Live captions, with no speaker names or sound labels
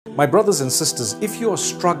My brothers and sisters, if you are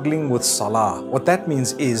struggling with salah, what that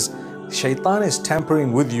means is shaitan is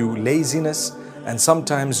tampering with you, laziness, and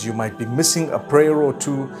sometimes you might be missing a prayer or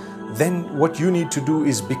two. Then what you need to do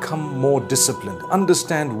is become more disciplined.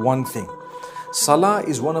 Understand one thing. Salah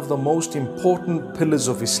is one of the most important pillars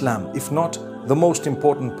of Islam, if not the most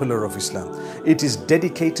important pillar of Islam. It is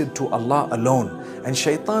dedicated to Allah alone, and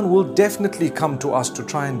shaitan will definitely come to us to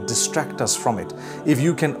try and distract us from it. If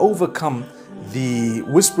you can overcome the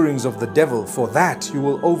whisperings of the devil for that, you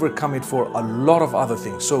will overcome it for a lot of other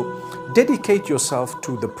things. So dedicate yourself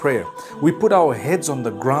to the prayer. We put our heads on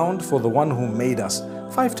the ground for the one who made us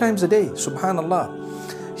 5 times a day.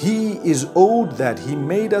 Subhanallah. He is owed that. He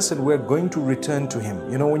made us and we're going to return to Him.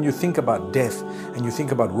 You know, when you think about death and you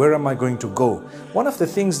think about where am I going to go, one of the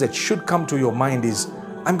things that should come to your mind is,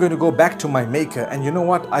 I'm going to go back to my Maker, and you know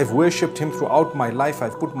what? I've worshipped Him throughout my life.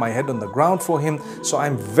 I've put my head on the ground for Him. So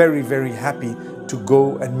I'm very, very happy to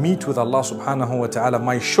go and meet with Allah subhanahu wa ta'ala.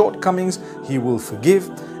 My shortcomings, He will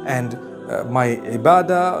forgive, and my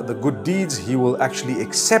ibadah, the good deeds, He will actually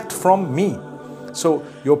accept from me. So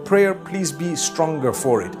your prayer, please be stronger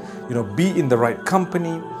for it. You know, be in the right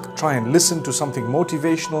company, try and listen to something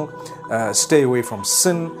motivational, stay away from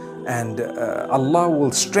sin, and Allah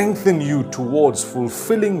will strengthen you towards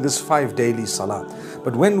fulfilling this 5 daily salah.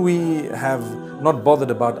 But when we have not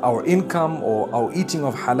bothered about our income or our eating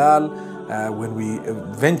of halal, when we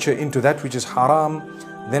venture into that which is haram,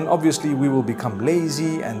 then obviously we will become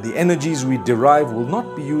lazy, and the energies we derive will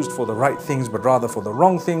not be used for the right things but rather for the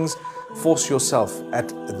wrong things. Force yourself at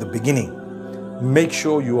the beginning. Make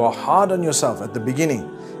sure you are hard on yourself at the beginning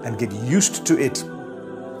and get used to it.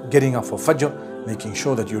 Getting up for Fajr, making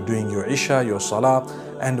sure that you're doing your Isha, your Salah,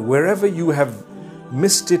 and wherever you have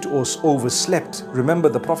missed it or overslept, remember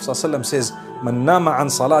the Prophet ﷺ says, "Man nama an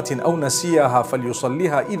salatin aw nasiyaha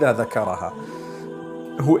falyusalliha idha dhakaraha."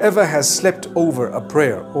 Whoever has slept over a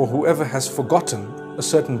prayer or whoever has forgotten a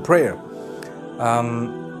certain prayer,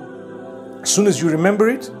 as soon as you remember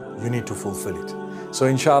it, you need to fulfill it. So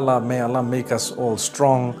inshallah, may Allah make us all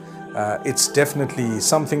strong. It's definitely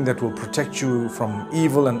something that will protect you from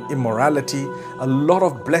evil and immorality. A lot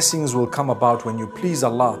of blessings will come about when you please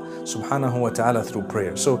Allah subhanahu wa ta'ala through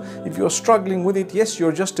prayer. So if you're struggling with it, yes,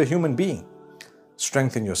 you're just a human being.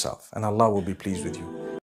 Strengthen yourself and Allah will be pleased with you.